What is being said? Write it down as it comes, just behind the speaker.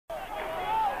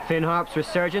Finn Harps'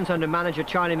 resurgence under manager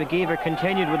Charlie McGeever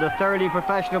continued with a thoroughly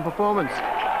professional performance.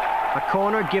 A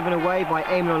corner given away by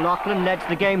Eamon O'Loughlin led to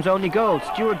the game's only goal.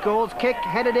 Stuart Gould's kick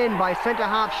headed in by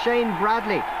centre-half Shane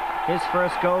Bradley. His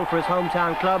first goal for his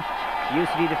hometown club.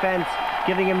 UCD defence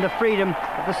giving him the freedom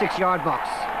of the 6-yard box.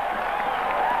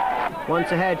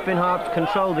 Once ahead, Finn Harps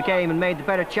controlled the game and made the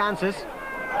better chances.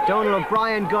 Donald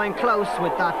O'Brien going close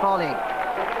with that volley.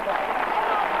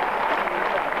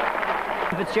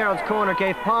 Fitzgerald's corner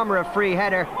gave Palmer a free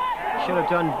header. Should have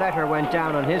done better, went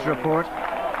down on his report.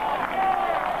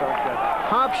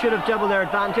 Harps should have doubled their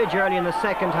advantage early in the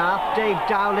second half. Dave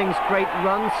Dowling's great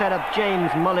run set up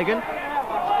James Mulligan.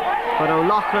 But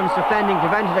O'Loughlin's defending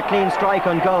prevented a clean strike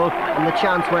on goal and the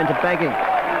chance went a begging.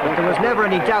 But there was never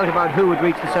any doubt about who would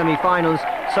reach the semi-finals,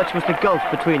 such was the gulf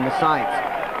between the sides.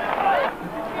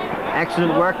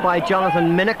 Excellent work by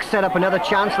Jonathan Minnick set up another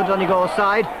chance for the Donegal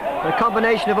side. The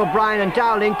combination of O'Brien and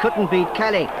Dowling couldn't beat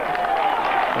Kelly.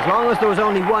 As long as there was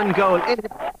only one goal in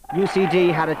it,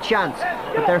 UCD had a chance,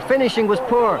 but their finishing was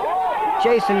poor.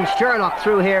 Jason Sherlock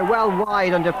threw here well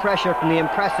wide under pressure from the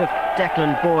impressive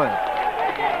Declan Boyle.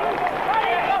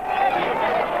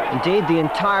 Indeed, the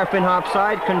entire Finn Harps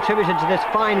side contributed to this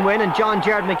fine win, and John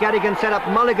Gerard McGettigan set up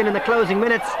Mulligan in the closing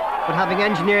minutes, but having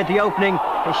engineered the opening,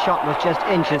 his shot was just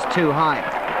inches too high.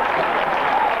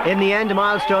 In the end, a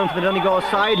milestone for the Donegal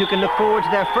side, who can look forward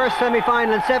to their first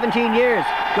semi-final in 17 years.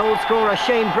 Goal scorer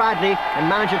Shane Bradley and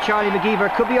manager Charlie McGeever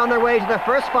could be on their way to their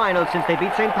first final since they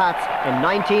beat St. Pat's in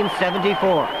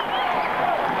 1974.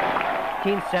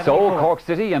 So Cork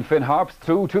City and Finn Harps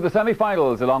through to the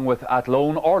semi-finals, along with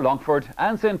Athlone or Longford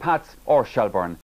and St. Pat's or Shelbourne.